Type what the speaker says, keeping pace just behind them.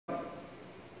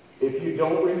If you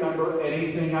don't remember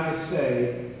anything I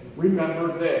say,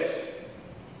 remember this.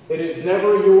 It is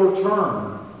never your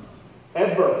turn.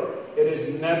 Ever. It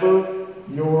is never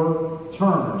your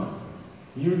turn.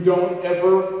 You don't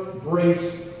ever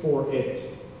brace for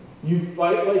it. You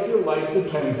fight like your life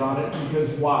depends on it, because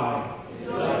why?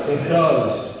 It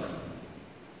does.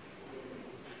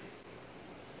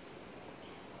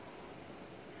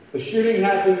 The shooting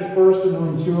happened first in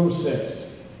room 206.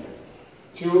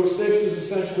 206 was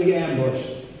essentially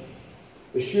ambushed.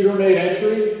 The shooter made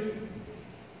entry,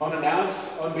 unannounced,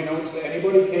 unbeknownst to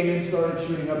anybody, came in and started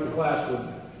shooting up the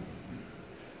classroom.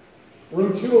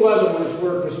 Room 211 was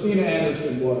where Christina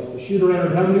Anderson was. The shooter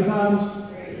entered how many times?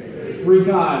 3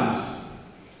 times.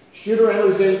 Shooter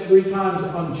enters in 3 times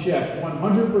unchecked.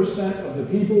 100% of the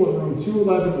people in room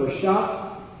 211 were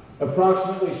shot.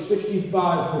 Approximately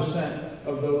 65%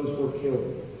 of those were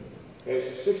killed. Okay,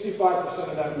 so 65%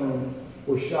 of that room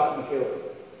were shot and killed.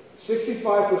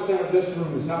 65% of this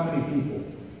room is how many people?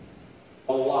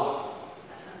 A lot.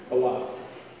 A lot.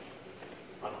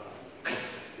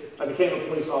 I became a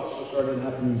police officer, so I didn't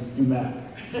have to do math.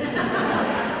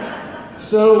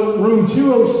 So room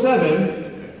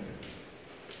 207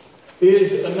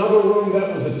 is another room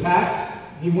that was attacked.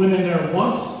 He went in there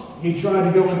once. He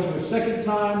tried to go into a second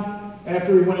time.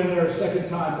 After he went in there a second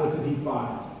time, what did he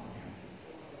find?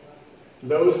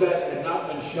 Those that had not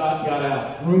been shot got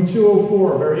out. Room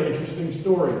 204, a very interesting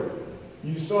story.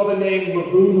 You saw the name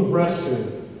Lorenzo,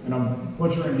 and I'm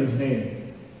butchering his name.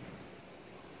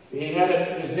 He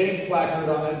had his name placard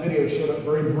on that video, showed up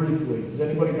very briefly. Does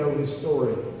anybody know his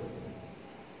story?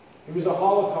 He was a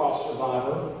Holocaust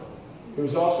survivor. He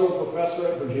was also a professor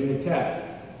at Virginia Tech.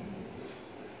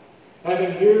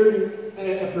 After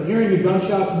hearing the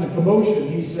gunshots and the commotion,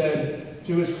 he said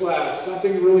to his class,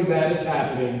 "Something really bad is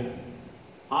happening.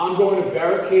 I'm going to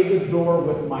barricade the door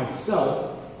with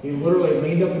myself." He literally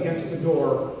leaned up against the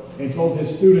door and told his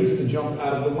students to jump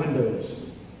out of the windows.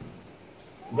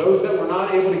 Those that were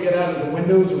not able to get out of the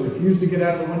windows or refused to get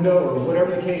out of the window, or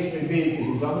whatever the case may be, because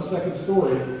he was on the second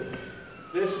story,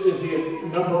 this is the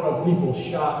number of people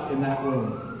shot in that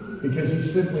room, because he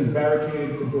simply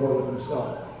barricaded the door with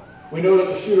himself. We know that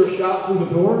the shooter shot through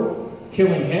the door,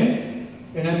 killing him,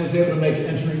 and then was able to make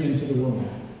entry into the room.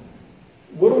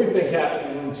 What do we think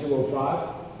happened in room 205?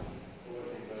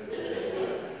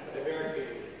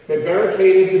 They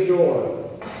barricaded the door.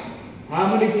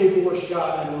 How many people were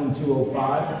shot in room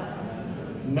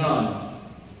 205? None.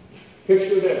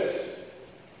 Picture this.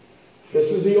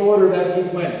 This is the order that he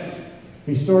went.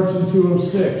 He starts in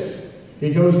 206.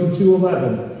 He goes to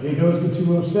 211. He goes to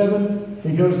 207.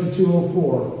 He goes to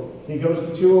 204. He goes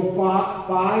to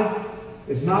 205.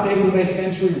 Is not able to make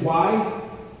entry. Why?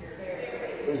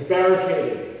 It was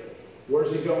barricaded.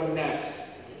 Where's he going next?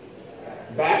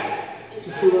 Back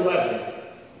to 211.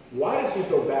 Why does he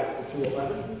go back to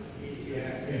 211?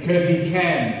 Because he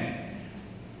can.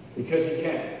 Because he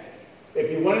can. If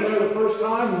he went in there the first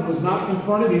time and was not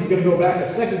confronted, he's going to go back a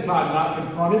second time not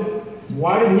confronted.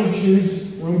 Why did he choose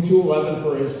room 211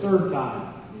 for his third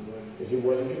time? Because he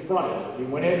wasn't confronted. He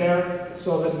went in there,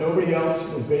 saw that nobody else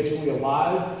was basically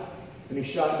alive, and he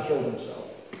shot and killed himself.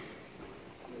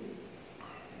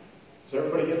 Does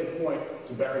everybody get the point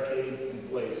to barricade in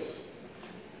place?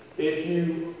 If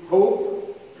you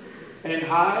hope and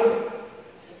hide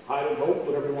and hope,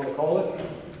 whatever you want to call it,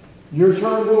 your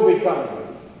turn will be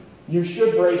coming. You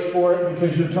should brace for it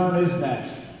because your turn is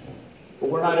next. But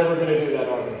we're not ever going to do that,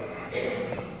 are we?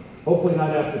 Hopefully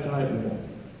not after tonight we won't.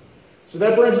 So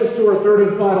that brings us to our third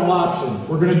and final option.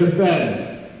 We're going to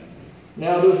defend.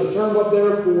 Now there's a term up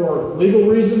there for legal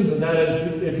reasons, and that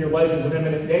is if your life is in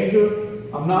imminent danger.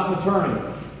 I'm not an attorney,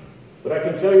 but I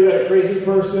can tell you that a crazy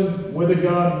person with a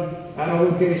gun at a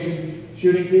location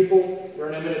shooting people, they're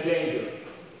in imminent danger.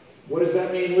 What does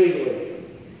that mean legally?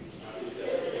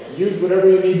 Use whatever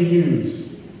you need to use.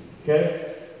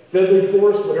 Okay? Deadly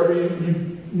force, whatever you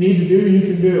need to do, you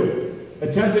can do.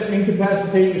 Attempt to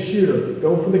incapacitate the shooter.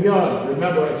 Go for the gun.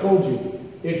 Remember, I told you,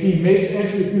 if he makes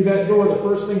entry through that door, the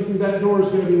first thing through that door is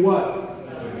going to be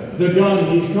what? The gun.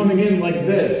 He's coming in like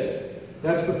this.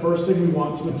 That's the first thing we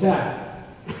want to attack.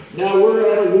 Now,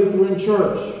 we're at a Lutheran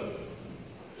church.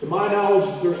 To my knowledge,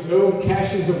 there's no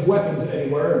caches of weapons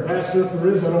anywhere. And Pastor, if there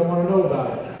is, I don't want to know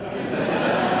about it.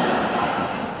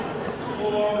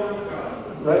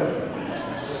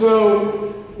 Right?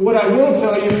 So, what I will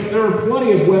tell you is there are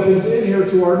plenty of weapons in here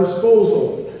to our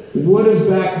disposal. What is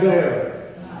back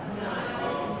there?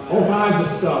 All kinds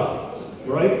of stuff.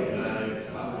 Right?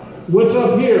 What's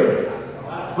up here?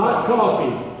 Hot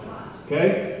coffee.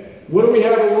 Okay? What do we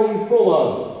have a room full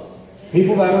of?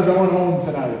 People that are going home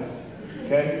tonight.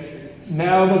 Okay?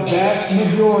 Now, the vast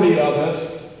majority of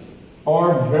us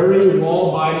are very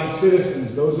law-abiding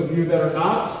citizens. Those of you that are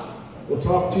not, we'll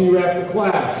talk to you after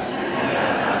class.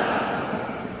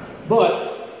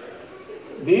 But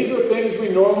these are things we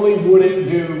normally wouldn't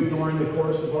do during the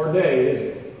course of our day, is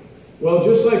it? Well,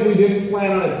 just like we didn't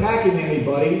plan on attacking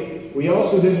anybody, we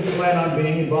also didn't plan on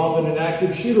being involved in an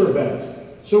active shooter event.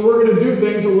 So we're going to do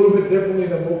things a little bit differently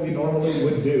than what we normally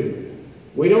would do.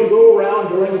 We don't go around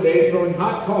during the day throwing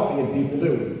hot coffee at people,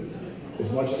 do we?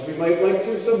 As much as we might like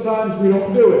to, sometimes we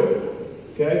don't do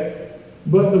it. Okay?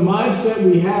 But the mindset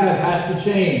we have has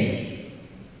to change.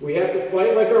 We have to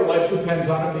fight like our life depends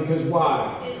on it, because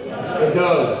why? It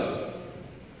does.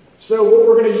 So what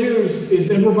we're going to use is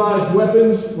improvised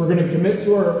weapons. We're going to commit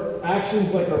to our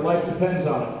actions like our life depends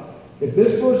on it. If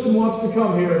this person wants to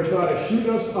come here and try to shoot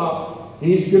us up,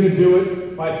 he's going to do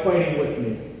it by fighting with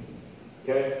me.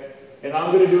 Okay? And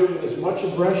I'm going to do it with as much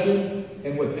aggression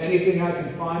and with anything I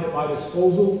can find at my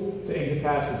disposal to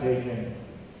incapacitate him.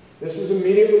 This is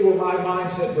immediately where my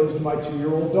mindset goes to my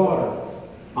 2-year-old daughter.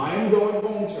 I am going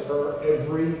home to her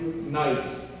every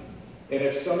night. And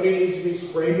if somebody needs to be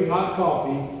sprayed with hot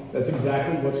coffee, that's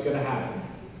exactly what's going to happen.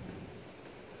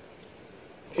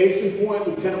 Case in point,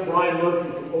 Lieutenant Brian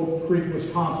Murphy from Oak Creek,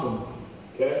 Wisconsin.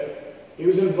 Okay? He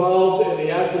was involved in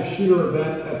the active shooter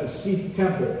event at the Sikh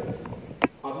temple.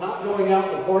 I'm not going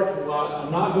out in the parking lot.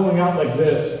 I'm not going out like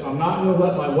this. I'm not going to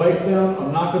let my wife down.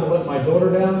 I'm not going to let my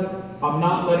daughter down. I'm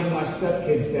not letting my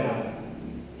stepkids down.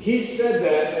 He said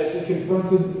that as he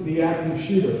confronted the active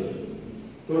shooter.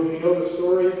 So if you know the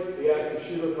story, the active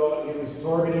shooter thought he was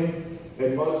targeting a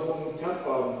Muslim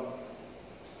temple,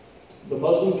 the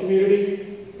Muslim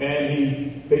community, and he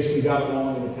basically got it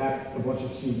wrong and attacked a bunch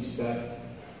of Sikhs. That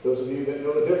those of you that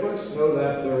know the difference know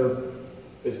that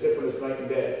they're as different as night and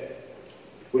day.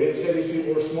 We didn't say these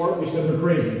people were smart, we said they're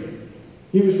crazy.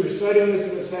 He was reciting this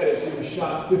in his head as he was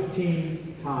shot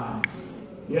 15 times.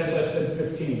 Yes, I said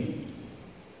 15.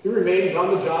 He remains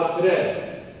on the job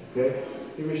today. Okay?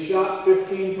 He was shot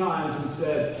 15 times and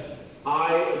said,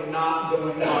 I am not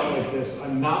going out like this.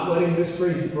 I'm not letting this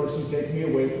crazy person take me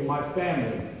away from my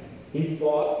family. He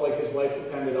fought like his life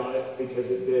depended on it,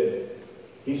 because it did.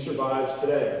 He survives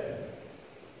today.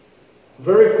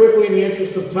 Very quickly, in the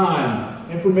interest of time,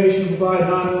 information to provide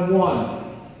 911.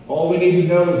 All we need to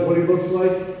know is what he looks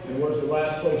like and where's the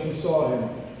last place you saw him.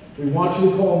 We want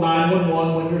you to call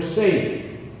 911 when you're safe.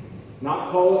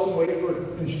 Not call us and wait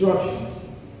for instructions.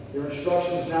 Your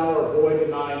instructions now are avoid,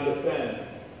 deny, and defend.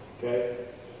 Okay?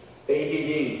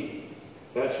 ADD.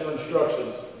 That's your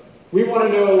instructions. We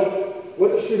want to know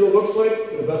what the shooter looks like,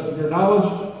 to the best of your knowledge,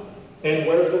 and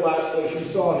where's the last place you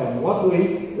saw him.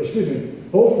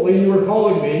 Hopefully you were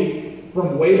calling me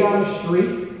from way down the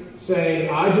street saying,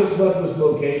 I just left this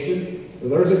location.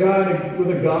 There's a guy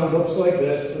with a gun, looks like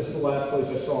this. This is the last place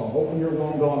I saw him. Hopefully you're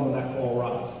long gone when that call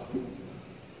arrives.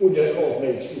 When that call's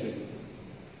made, excuse me.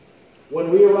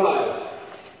 When we arrive,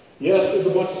 yes, there's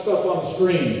a bunch of stuff on the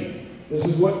screen. This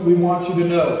is what we want you to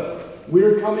know.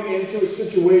 We're coming into a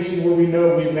situation where we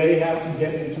know we may have to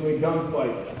get into a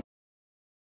gunfight.